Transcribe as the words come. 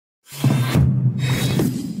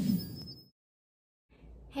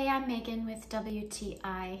Hey, I'm Megan with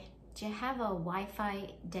WTI. Do you have a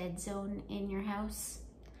Wi-Fi dead zone in your house?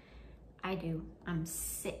 I do. I'm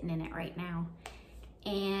sitting in it right now.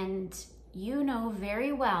 And you know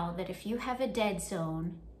very well that if you have a dead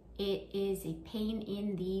zone, it is a pain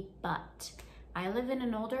in the butt. I live in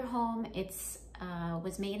an older home. It's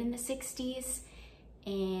was made in the 60s,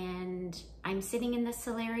 and I'm sitting in the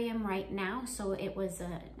solarium right now, so it was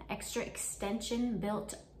an extra extension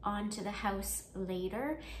built onto the house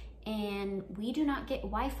later, and we do not get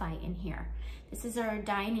Wi-Fi in here. This is our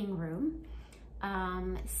dining room.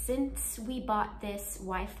 Since we bought this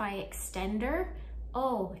Wi-Fi extender,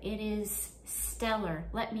 oh, it is stellar,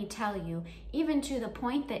 let me tell you. Even to the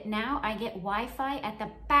point that now I get Wi-Fi at the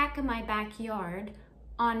back of my backyard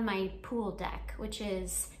on my pool deck, which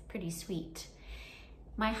is pretty sweet.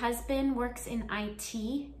 My husband works in IT.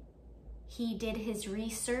 He did his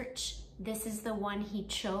research. This is the one he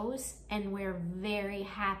chose, and we're very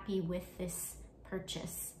happy with this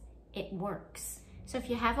purchase. It works. So if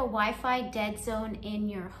you have a Wi-Fi dead zone in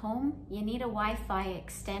your home, you need a Wi-Fi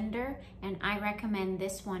extender, and I recommend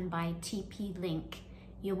this one by TP-Link.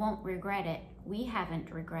 You won't regret it. We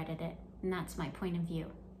haven't regretted it, and that's my point of view.